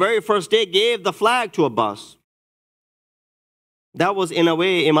 Imam from the very first day gave the flag to Abbas. That was in a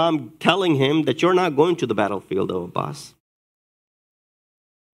way Imam telling him that you're not going to the battlefield of Abbas.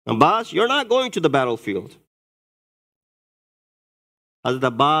 Abbas, you're not going to the battlefield. Hazrat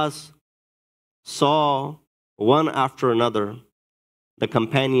Abbas saw one after another the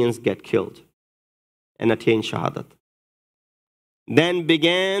companions get killed and attain shahadat. Then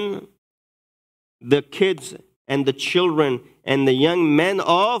began the kids and the children and the young men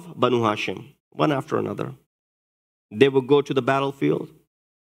of Banu Hashim, one after another. They would go to the battlefield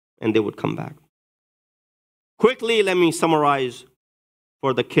and they would come back. Quickly, let me summarize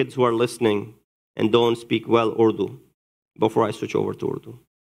for the kids who are listening and don't speak well Urdu before I switch over to Urdu.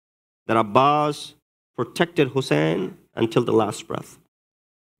 That Abbas protected Hussein until the last breath.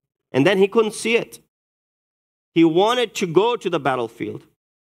 And then he couldn't see it. He wanted to go to the battlefield.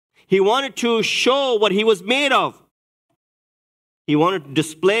 He wanted to show what he was made of. He wanted to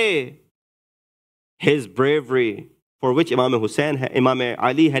display his bravery, for which Imam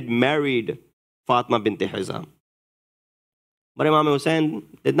Ali had married Fatima bint Hizam. But Imam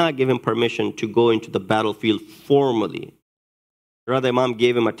Hussein did not give him permission to go into the battlefield formally. Rather, Imam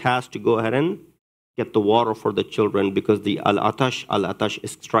gave him a task to go ahead and get the water for the children, because the al-atash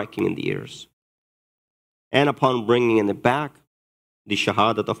is striking in the ears. And upon bringing it back, the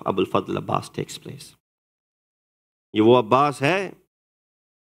shahadat of Abul Fadl Abbas takes place. ये वो अब्बास है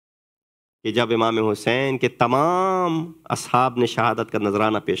कि जब इमाम हुसैन के तमाम असहाब ने शहादत का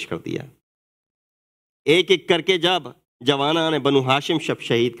नजराना पेश कर दिया, एक एक करके जब जवाना ने बनु हाशिम शब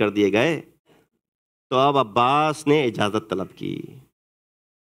शहीद कर दिए गए, तो अब अब्बास ने इजाज़त तलब की।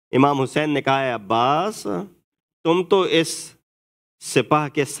 इमाम हुसैन ने कहा है, अब्बास तुम तो इस सिपाह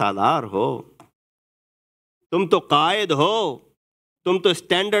के सालार हो, तुम तो कायद हो, तुम तो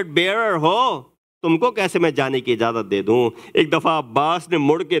स्टैंडर्ड बेयरर हो, तुमको कैसे मैं जाने की इजाज़त दे दूं? एक दफ़ा अब्बास ने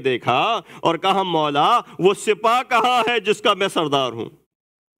मुड़ के देखा और कहा, मौला वो सिपाह कहाँ है जिसका मैं सरदार हूं?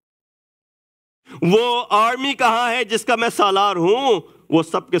 वो आर्मी कहाँ है जिसका मैं सालार हूं? وہ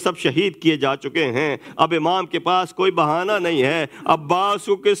سب کے سب شہید کیے جا چکے ہیں. اب امام کے پاس کوئی بہانہ نہیں ہے. عباس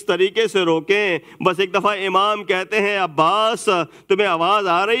کو کس طریقے سے روکیں؟ بس ایک دفعہ امام کہتے ہیں عباس تمہیں آواز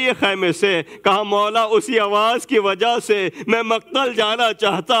آ رہی ہے خیمے سے؟ کہا مولا اسی آواز کی وجہ سے میں مقتل جانا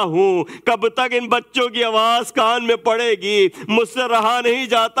چاہتا ہوں. کب تک ان بچوں کی آواز کان میں پڑے گی؟ مجھ سے رہا نہیں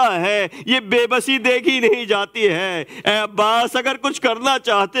جاتا ہے، یہ بے بسی دیکھی نہیں جاتی ہے. اے عباس اگر کچھ کرنا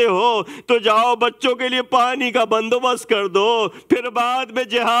چاہتے ہو تو جاؤ بچوں کے لیے پانی کا بندوبست کر دو، پھر بعد میں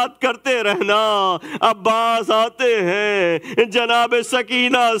جہاد کرتے رہنا. عباس آتے ہیں جناب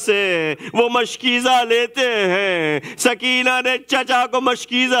سکینہ سے، وہ مشکیزہ لیتے ہیں. سکینہ نے چچا کو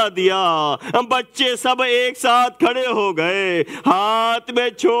مشکیزہ دیا. بچے سب ایک ساتھ کھڑے ہو گئے، ہاتھ میں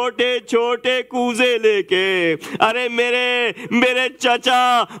چھوٹے چھوٹے کوزے لے کے. ارے میرے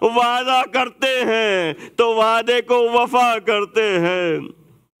چچا وعدہ کرتے ہیں تو وعدے کو وفا کرتے ہیں.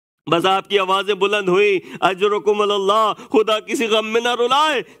 بس آپ کی آوازیں بلند ہوئی، اجرکم اللہ، خدا کسی غم میں نہ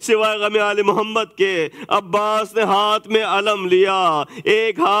رلائے سوائے غم آل محمد کے. عباس نے ہاتھ میں علم لیا،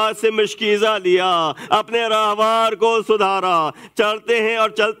 ایک ہاتھ سے مشکیزہ لیا، اپنے راہوار کو سدھارا. چلتے ہیں اور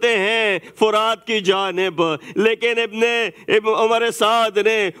چلتے ہیں فرات کی جانب، لیکن ابن عمر سعد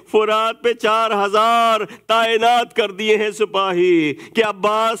نے فرات پہ 4000 تعینات کر دیے ہیں سپاہی کہ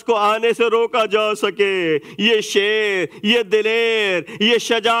عباس کو آنے سے روکا جا سکے. یہ شیر، یہ دلیر، یہ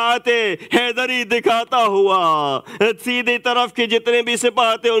شجاعت حیدری دکھاتا ہوا سیدھی طرف کے جتنے بھی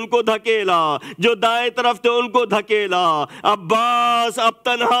سپاہ تھے ان کو دھکیلا، جو دائیں طرف تھے ان کو دھکیلا. عباس اب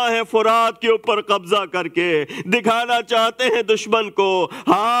تنہا ہے فرات کے اوپر قبضہ کر کے، دکھانا چاہتے ہیں دشمن کو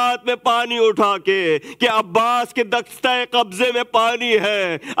ہاتھ میں پانی اٹھا کے کہ عباس کے دستہ قبضے میں پانی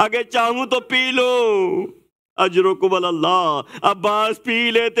ہے، اگر چاہوں تو پی لوں. اجرکم اللہ. عباس پی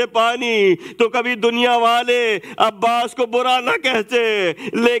لیتے پانی تو کبھی دنیا والے عباس کو برا نہ کہتے،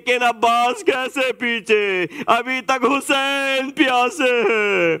 لیکن عباس کیسے پیچھے؟ ابھی تک حسین پیاسے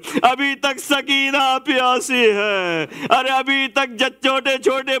ہیں، ابھی تک سکینہ پیاسی ہے، ارے ابھی تک چھوٹے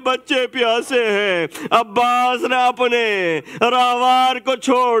چھوٹے بچے پیاسے ہیں. عباس نے اپنے راہوار کو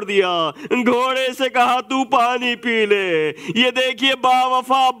چھوڑ دیا، گھوڑے سے کہا تو پانی پی لے. یہ دیکھیے با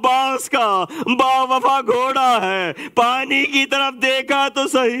وفا عباس کا با وفا گھوڑا ہے، پانی کی طرف دیکھا تو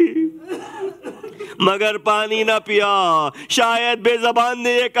صحیح مگر پانی نہ پیا. شاید بے زبان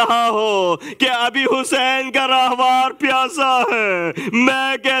نے یہ کہا ہو کہ ابھی حسین کا راہوار پیاسا ہے،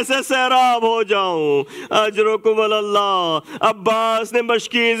 میں کیسے سیراب ہو جاؤں. اجرکم اللہ. عباس نے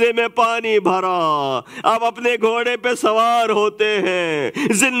مشکیزے میں پانی بھرا، اب اپنے گھوڑے پہ سوار ہوتے ہیں.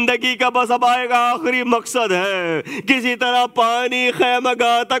 زندگی کا بس اب آئے گا آخری مقصد ہے کسی طرح پانی خیمہ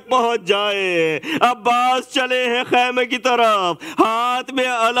گاہ تک پہنچ جائے. عباس چلے ہیں خیمے کی طرف، ہاتھ میں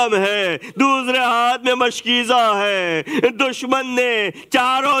علم ہے، دوسرے ہاتھ میں مشکیزہ ہے. دشمن نے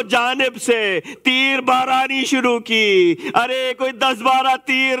چاروں جانب سے تیر بارانی شروع کی. ارے کوئی 10-12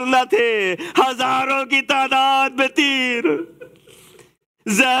 تیر نہ تھے، ہزاروں کی تعداد میں تیر.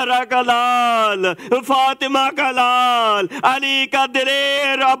 زہرا کا لال، فاطمہ کا لال، علی کا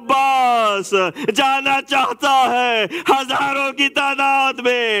دلیر عباس جانا چاہتا ہے. ہزاروں کی تعداد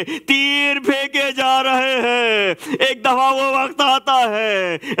میں تیر پھینکے جا رہے ہیں. ایک دفعہ وہ وقت آتا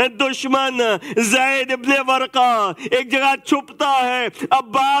ہے دشمن زید ابن ورقہ ایک جگہ چھپتا ہے،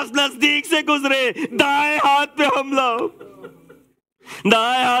 عباس نزدیک سے گزرے، دائیں ہاتھ پہ حملہ،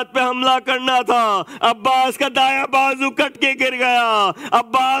 دائیں ہاتھ پہ حملہ کرنا تھا. عباس کا دایاں بازو کٹ کے گر گیا.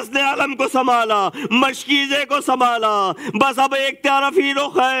 عباس نے علم کو سنبھالا، مشکیزے کو سنبھالا. بس اب ایک طرف ہی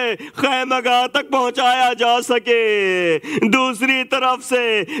رخ ہے خیمہ گاہ تک پہنچایا جا سکے. دوسری طرف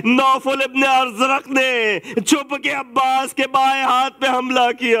سے نوفل ابن ازرق نے چھپ کے عباس کے بائیں ہاتھ پہ حملہ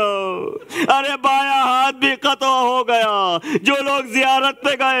کیا. ارے بایاں ہاتھ بھی قطع ہو گیا. جو لوگ زیارت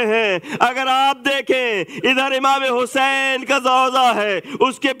پہ گئے ہیں اگر آپ دیکھیں ادھر امام حسین کا روضہ ہے،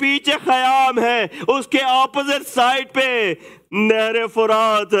 اس کے پیچھے خیام ہے، اس کے اپوزٹ سائڈ پہ نہر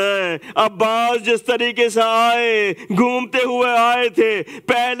فرات ہے. عباس جس طریقے سے آئے، گھومتے ہوئے آئے تھے،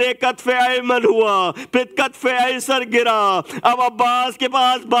 پہلے کتف ایمن ہوا، پھر کتف ایسر گرا. اب عباس کے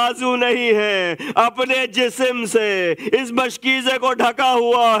پاس بازو نہیں ہے، اپنے جسم سے اس مشکیزے کو ڈھکا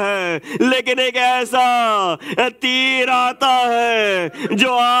ہوا ہے، لیکن ایک ایسا تیر آتا ہے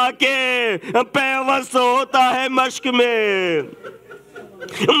جو آ کے پیوست ہوتا ہے مشک میں.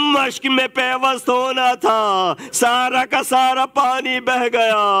 मश्क में पेवस्त होना था, सारा का सारा पानी बह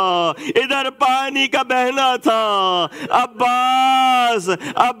गया, इधर पानी का बहना था। अब्बास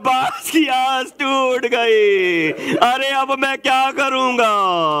अब्बास की आस टूट गई। अरे अब मैं क्या करूंगा?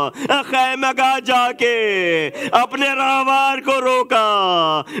 खैमगा जाके अपने राहवार को रोका,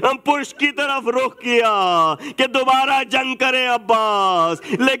 पुष्ट की तरफ रुख किया कि दोबारा जंग करे अब्बास,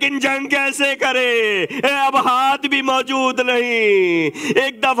 लेकिन जंग कैसे करे? अब हाथ भी मौजूद नहीं।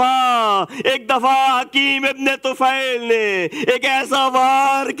 एक दफा हकीम इब्ने तुफैल ने एक ऐसा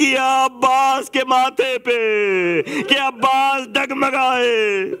वार किया अब्बास के माथे पे कि अब्बास डगमगाए,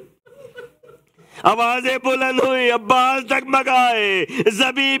 आवाजें बुलंद हुई, अब्बास डगमगाए,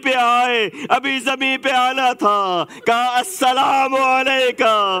 ज़मीं पे आए। अभी ज़मीं पे आना था, कहा अस्सलामु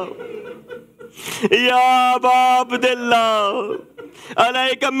अलैका या अबा अब्दिल्लाह,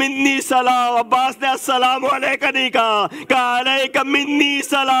 अलैका मिन्नी सलाम। अब्बास ने अस्सलामु अलैका नहीं कहा अलैका मिन्नी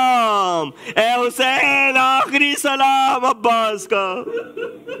सलाम। ए हुसैन, आखिरी सलाम अब्बास का।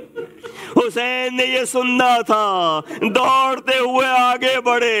 हुसैन ने ये सुनना था, दौड़ते हुए आगे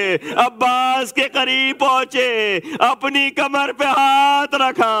बढ़े, अब्बास के करीब पहुंचे, अपनी कमर पे हाथ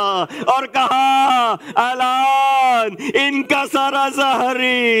रखा और कहा अलान इनका सारा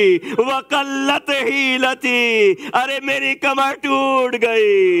ज़हरी वक़ल्लत हीलती, अरे मेरी कमर टूट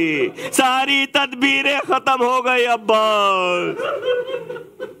गई, सारी तदबीरें खत्म हो गई अब्बास।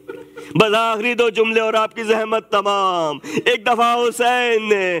 बस आखिरी दो जुमले और आपकी जहमत तमाम। एक दफा हुसैन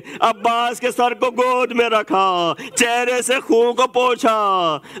ने अब्बास के सर को गोद में रखा, चेहरे से खून को पोंछा,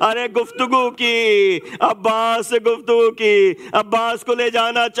 अरे गुफ्तगू की, अब्बास से गुफ्तगू की। अब्बास को ले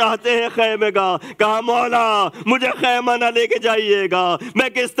जाना चाहते हैं खैमे का, कहा मौला मुझे खैमा ना लेके जाइएगा, मैं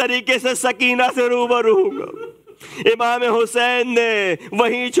किस तरीके से सकीना से रूबरू हूँगा। इमाम हुसैन ने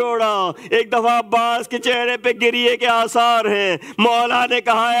वहीं छोड़ा। एक दफा अब्बास के चेहरे पे गिरिए के आसार हैं। मौला ने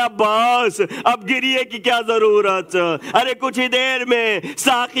कहा है अब्बास अब गिरिए की क्या जरूरत, अरे कुछ ही देर में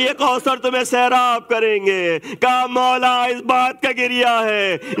साक़ी कौसर तुम्हें सैराब करेंगे। कहा मौला इस बात का गिरिया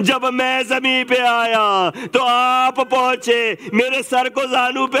है, जब मैं जमीन पे आया तो आप पहुंचे, मेरे सर को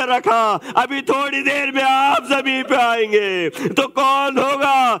जानू पे रखा, अभी थोड़ी देर में आप जमीन पे आएंगे तो कौन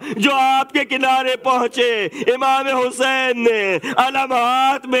होगा जो आपके किनारे पहुंचे। इमाम हुसैन ने अलम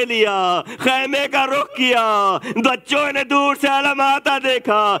हाथ में लिया, खैमे का रुख किया, बच्चों ने दूर से अलम आता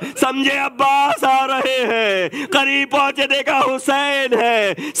देखा, समझे अब्बास आ रहे हैं, करीब पहुंचे देखा हुसैन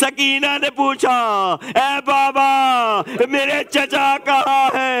है। सकीना ने पूछा ए बाबा मेरे चचा कहाँ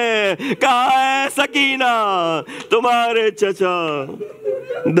है? कहा है सकीना तुम्हारे चचा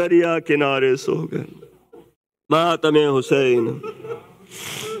दरिया किनारे सो गए। मातमे हुसैन।